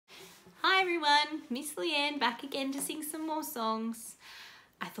Hi everyone, Miss Leanne back again to sing some more songs.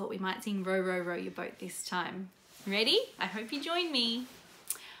 I thought we might sing Row, Row, Row Your Boat this time. Ready? I hope you join me.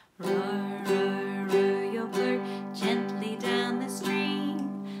 Row, row, row your boat gently down the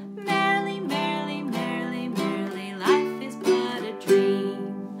stream. Merrily, merrily, merrily, merrily, life is but a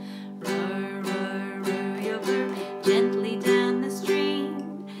dream. Row, row, row your boat gently down the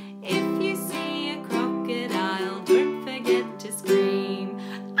stream. If you see a crocodile, don't forget to scream.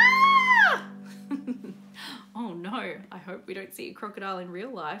 Ah! Oh no, I hope we don't see a crocodile in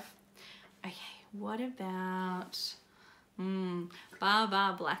real life. Okay, what about... Ba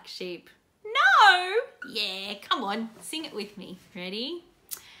ba black sheep. No! Yeah, come on, sing it with me. Ready?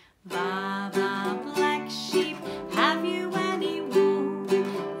 Ba ba black sheep, have you any wool?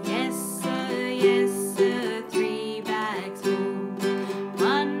 Yes sir, 3 bags full.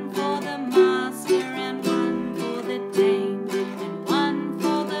 One for the master and one for the dame, and one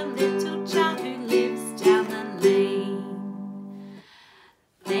for the little child who lives down the lane.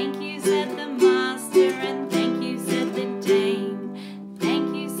 Thank you, said the master, and thank you, said the dame.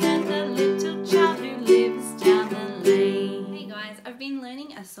 Thank you, said the little child who lives down the lane. Hey guys, I've been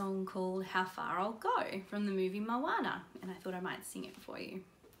learning a song called How Far I'll Go from the movie Moana, and I thought I might sing it for you.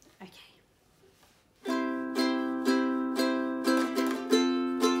 Okay.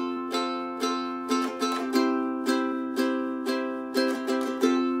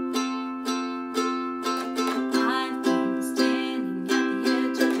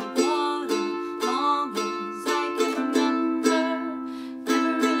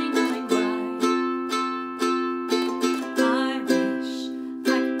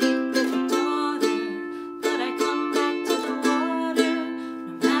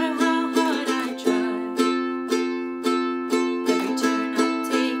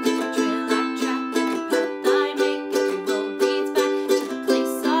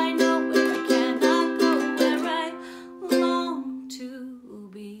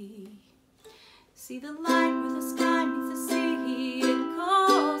 See the light where the sky meets the sea, it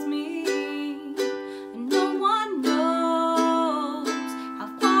calls me, and no one knows how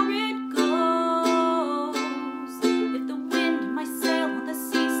far it goes. If the wind in my sail on the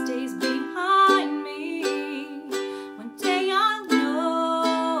sea stays behind me, one day I'll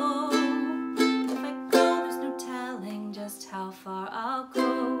know. If I go, there's no telling just how far I'll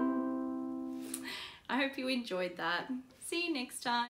go. I hope you enjoyed that. See you next time.